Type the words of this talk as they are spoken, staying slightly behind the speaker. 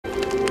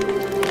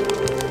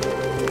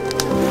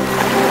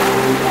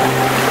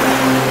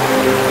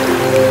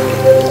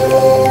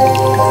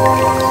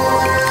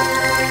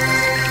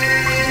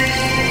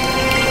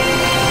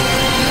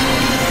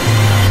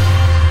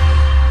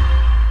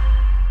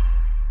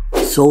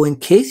So in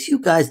case you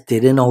guys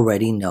didn't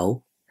already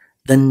know,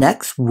 the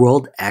next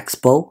World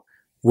Expo,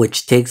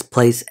 which takes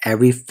place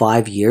every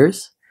 5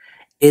 years,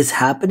 is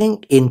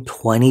happening in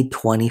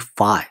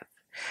 2025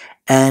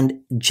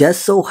 and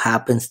just so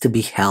happens to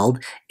be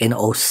held in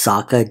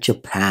Osaka,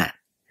 Japan,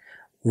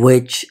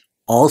 which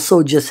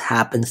also just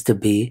happens to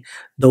be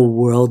the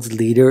world's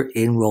leader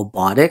in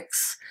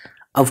robotics.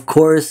 Of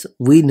course,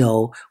 we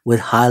know with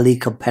highly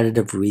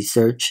competitive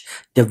research,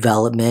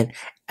 development,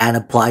 and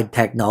applied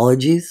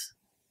technologies.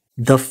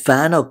 The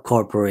FANUC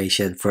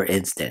Corporation, for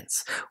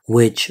instance,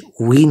 which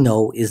we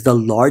know is the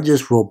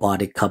largest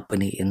robotic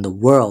company in the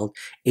world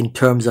in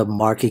terms of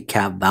market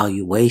cap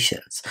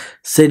valuations,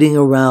 sitting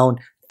around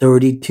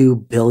 32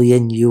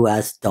 billion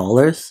US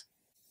dollars.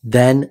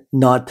 Then,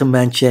 not to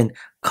mention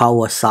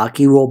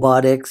Kawasaki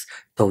Robotics,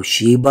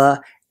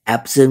 Toshiba,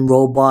 Epson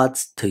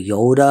Robots,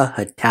 Toyota,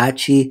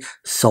 Hitachi,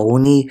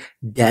 Sony,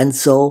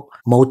 Denso,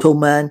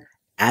 Motoman,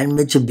 and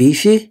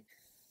Mitsubishi.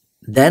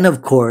 Then,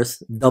 of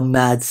course, the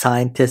mad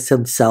scientist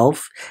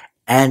himself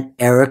and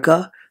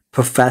Erica,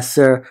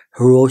 Professor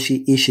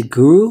Hiroshi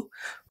Ishiguro,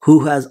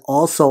 who has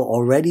also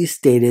already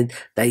stated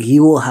that he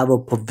will have a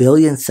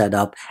pavilion set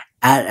up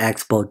at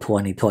Expo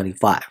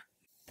 2025.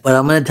 But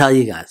I'm going to tell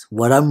you guys,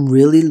 what I'm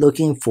really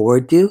looking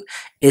forward to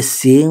is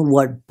seeing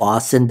what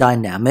Boston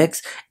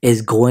Dynamics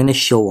is going to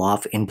show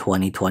off in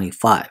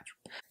 2025.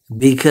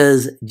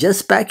 Because just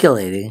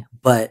speculating,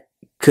 but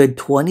could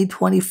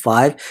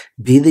 2025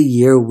 be the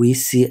year we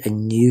see a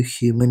new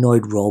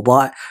humanoid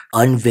robot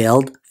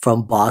unveiled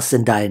from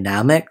Boston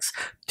Dynamics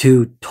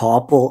to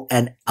topple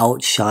and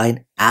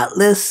outshine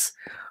Atlas,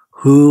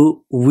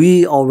 who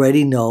we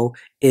already know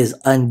is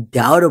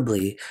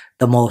undoubtedly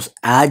the most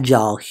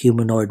agile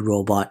humanoid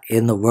robot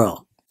in the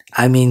world?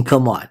 I mean,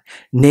 come on.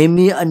 Name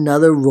me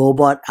another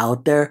robot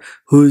out there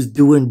who's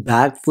doing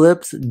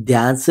backflips,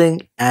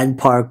 dancing, and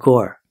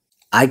parkour.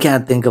 I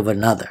can't think of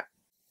another.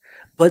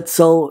 But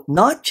so,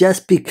 not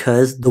just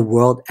because the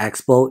World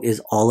Expo is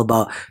all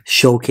about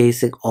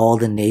showcasing all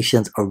the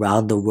nations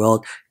around the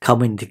world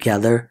coming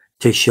together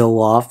to show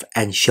off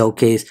and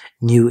showcase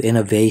new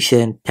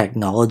innovation,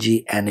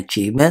 technology, and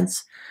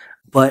achievements,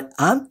 but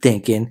I'm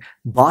thinking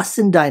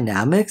Boston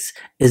Dynamics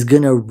is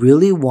going to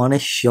really want to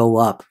show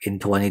up in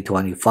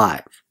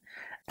 2025.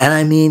 And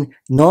I mean,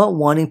 not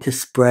wanting to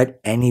spread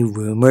any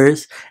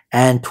rumors,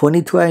 and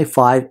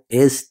 2025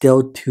 is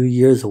still 2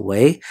 years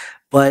away,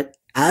 but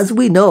as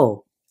we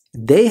know,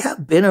 they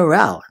have been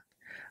around,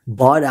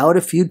 bought out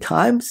a few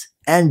times,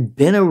 and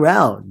been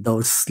around,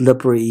 those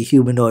slippery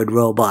humanoid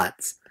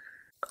robots.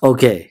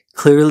 Okay,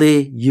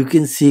 clearly, you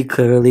can see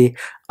clearly,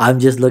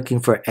 I'm just looking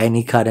for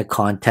any kind of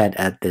content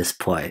at this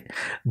point.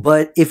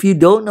 But if you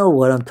don't know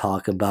what I'm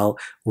talking about,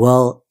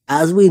 well,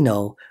 as we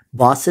know,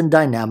 Boston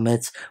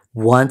Dynamics,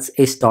 once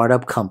a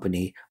startup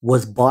company,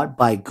 was bought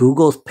by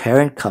Google's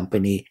parent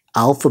company,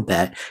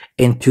 Alphabet,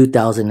 in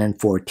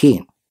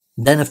 2014.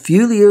 Then a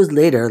few years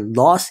later,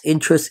 lost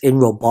interest in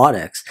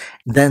robotics,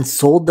 then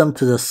sold them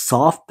to the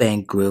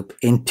SoftBank Group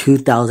in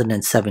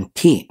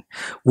 2017,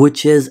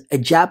 which is a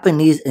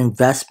Japanese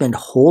investment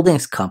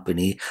holdings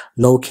company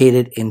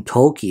located in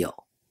Tokyo.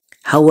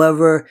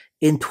 However,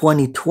 in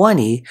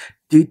 2020,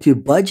 due to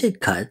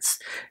budget cuts,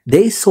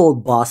 they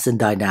sold Boston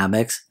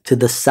Dynamics to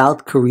the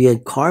South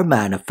Korean car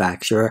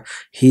manufacturer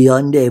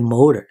Hyundai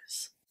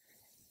Motors.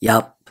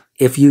 Yup,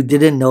 if you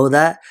didn't know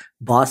that,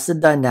 Boston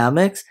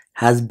Dynamics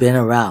has been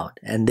around,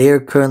 and they are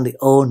currently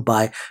owned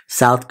by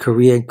South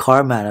Korean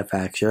car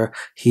manufacturer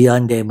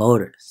Hyundai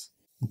Motors.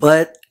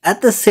 But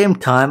at the same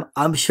time,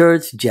 I'm sure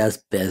it's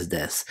just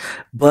business.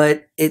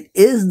 But it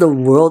is the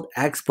World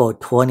Expo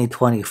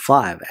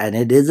 2025, and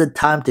it is a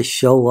time to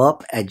show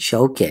up and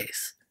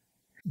showcase.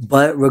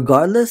 But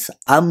regardless,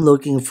 I'm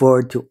looking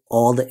forward to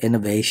all the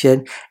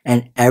innovation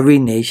and every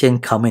nation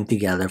coming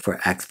together for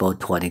Expo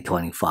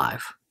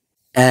 2025.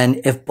 And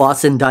if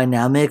Boston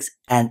Dynamics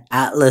and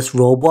Atlas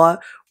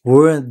Robot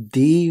weren't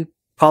the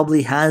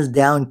probably hands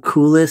down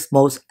coolest,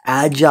 most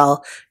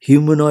agile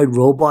humanoid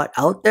robot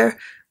out there,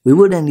 we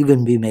wouldn't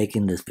even be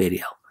making this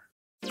video.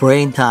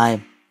 Brain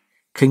time.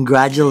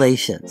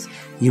 Congratulations,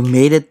 you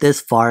made it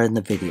this far in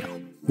the video.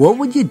 What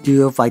would you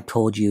do if I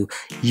told you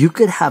you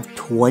could have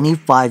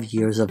 25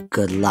 years of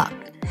good luck?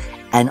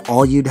 And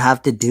all you'd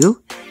have to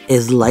do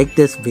is like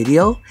this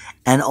video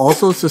and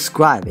also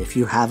subscribe if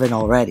you haven't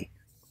already.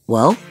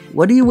 Well,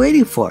 what are you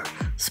waiting for?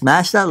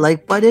 Smash that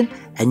like button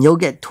and you'll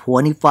get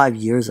 25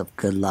 years of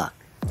good luck.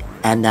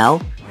 And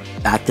now,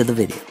 back to the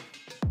video.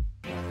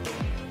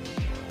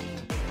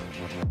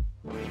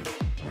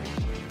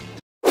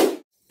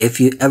 If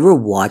you ever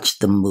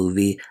watched the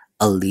movie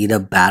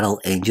Alita Battle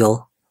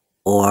Angel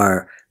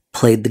or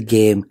played the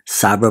game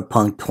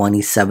Cyberpunk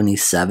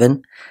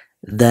 2077,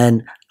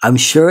 then I'm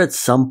sure at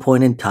some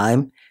point in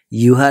time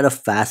you had a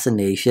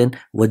fascination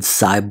with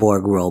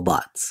cyborg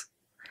robots.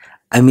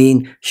 I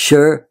mean,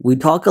 sure, we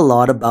talk a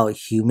lot about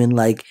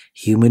human-like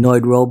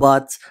humanoid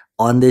robots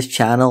on this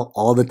channel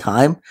all the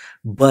time,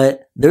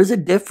 but there's a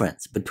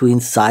difference between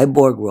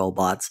cyborg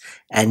robots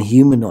and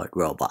humanoid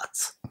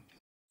robots.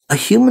 A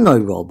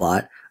humanoid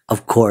robot,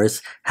 of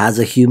course, has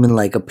a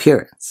human-like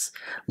appearance,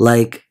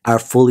 like our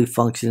fully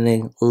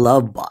functioning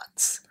love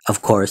bots.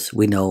 Of course,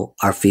 we know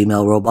our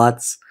female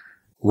robots.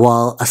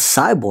 While a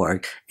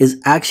cyborg is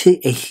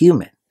actually a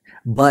human,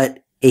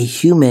 but a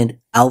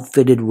human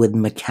outfitted with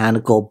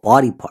mechanical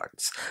body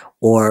parts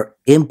or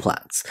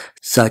implants,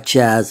 such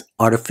as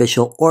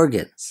artificial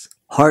organs,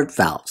 heart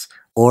valves,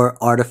 or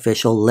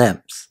artificial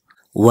limbs.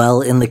 Well,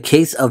 in the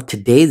case of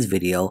today's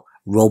video,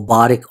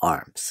 robotic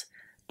arms,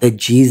 the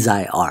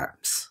GZI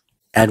arms.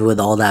 And with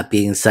all that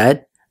being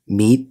said,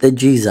 meet the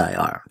GZI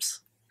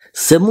arms.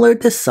 Similar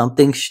to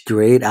something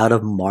straight out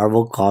of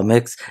Marvel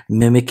Comics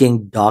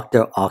mimicking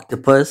Dr.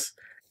 Octopus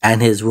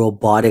and his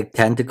robotic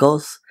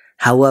tentacles.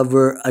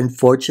 However,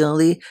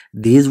 unfortunately,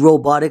 these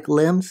robotic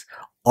limbs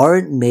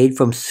aren't made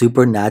from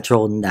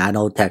supernatural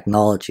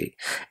nanotechnology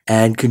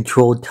and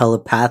controlled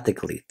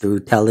telepathically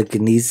through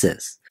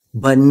telekinesis,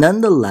 but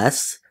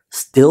nonetheless,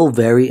 still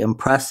very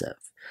impressive.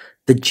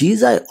 The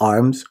GZI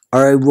arms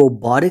are a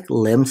robotic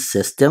limb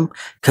system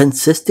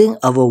consisting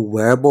of a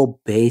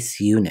wearable base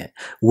unit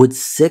with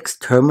 6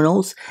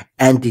 terminals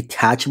and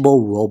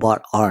detachable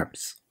robot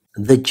arms.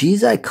 The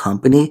GZI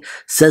company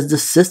says the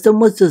system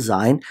was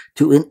designed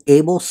to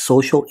enable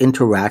social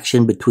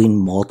interaction between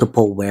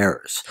multiple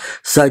wearers,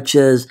 such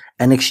as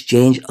an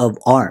exchange of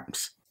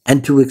arms,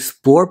 and to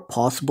explore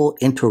possible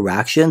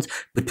interactions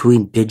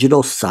between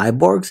digital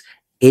cyborgs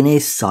in a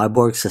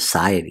cyborg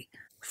society.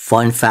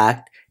 Fun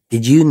fact,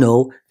 did you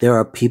know there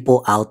are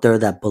people out there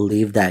that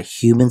believe that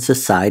human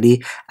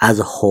society as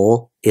a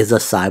whole is a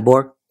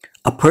cyborg?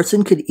 A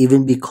person could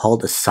even be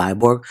called a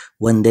cyborg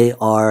when they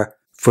are,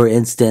 for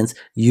instance,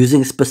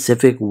 using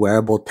specific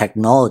wearable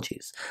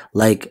technologies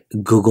like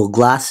Google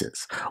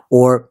Glasses,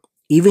 or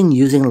even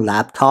using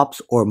laptops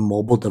or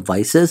mobile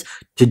devices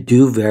to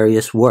do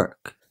various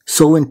work.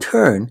 So in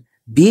turn,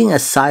 being a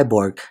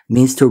cyborg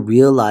means to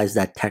realize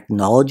that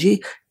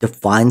technology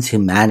defines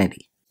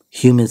humanity.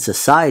 Human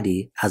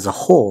society as a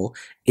whole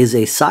is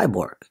a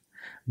cyborg,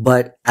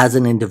 but as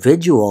an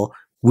individual,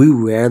 we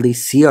rarely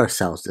see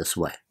ourselves this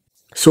way.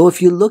 So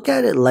if you look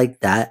at it like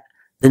that,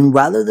 then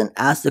rather than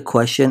ask the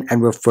question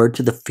and refer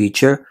to the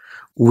future,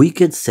 we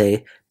could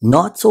say,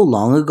 not so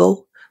long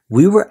ago,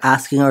 we were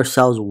asking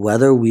ourselves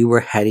whether we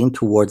were heading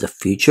towards a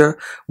future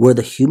where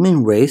the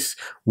human race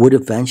would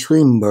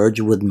eventually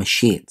merge with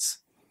machines.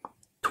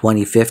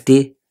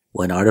 2050,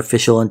 when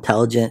artificial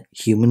intelligent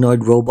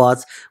humanoid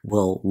robots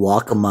will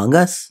walk among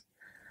us?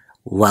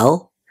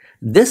 Well,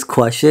 this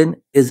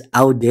question is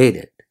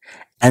outdated,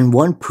 and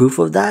one proof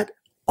of that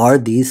are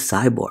these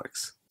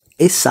cyborgs.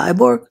 A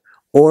cyborg,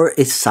 or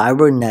a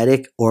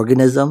cybernetic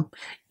organism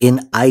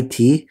in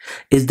IT,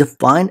 is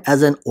defined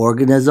as an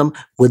organism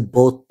with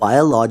both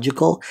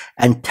biological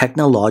and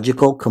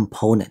technological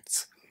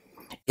components.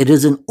 It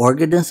is an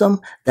organism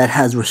that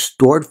has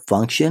restored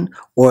function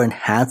or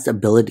enhanced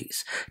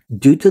abilities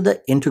due to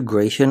the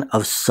integration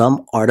of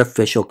some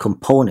artificial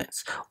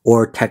components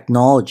or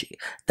technology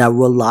that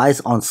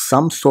relies on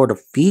some sort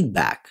of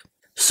feedback.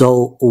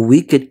 So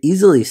we could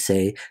easily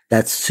say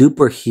that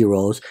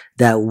superheroes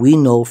that we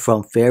know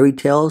from fairy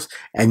tales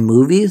and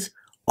movies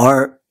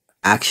are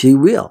actually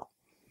real.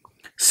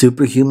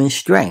 Superhuman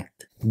strength,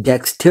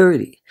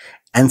 dexterity,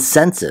 and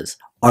senses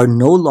are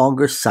no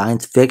longer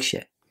science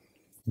fiction.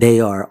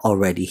 They are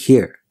already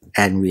here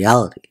and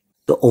reality.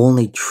 The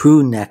only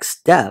true next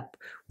step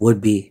would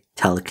be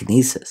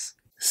telekinesis.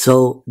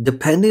 So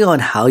depending on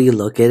how you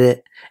look at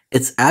it,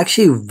 it's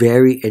actually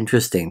very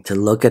interesting to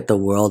look at the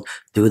world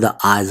through the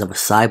eyes of a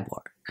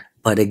cyborg.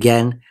 But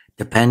again,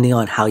 depending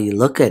on how you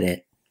look at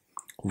it,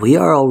 we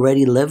are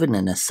already living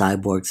in a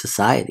cyborg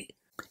society.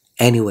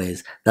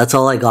 Anyways, that's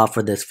all I got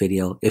for this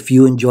video. If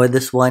you enjoyed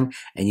this one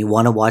and you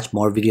want to watch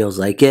more videos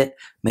like it,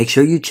 make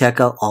sure you check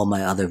out all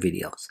my other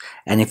videos.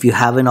 And if you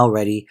haven't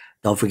already,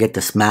 don't forget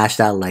to smash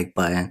that like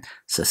button,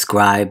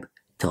 subscribe.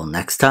 Till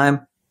next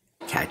time,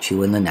 catch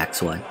you in the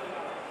next one.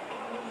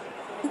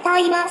 歌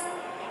います。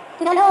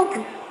プロローグ、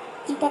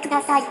聞いてく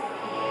ださい。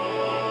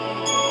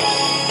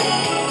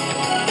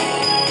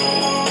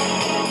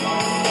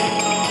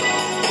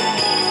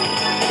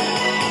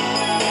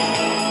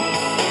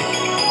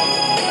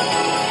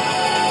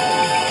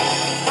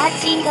立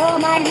ち止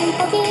まると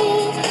き、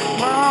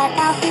ま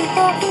たふと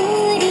振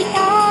り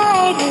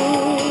返る。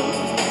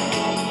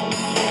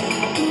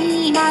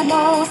今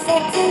も切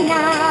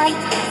ない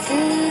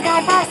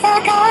姿探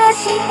し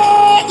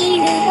てい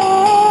るの。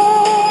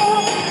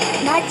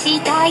間違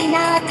いな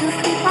く二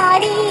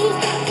人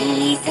季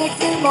節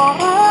を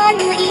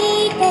歩い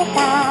てた。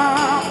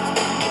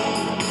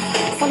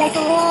それぞ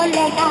れ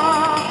が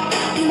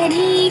夢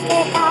見て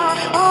た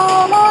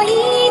想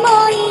い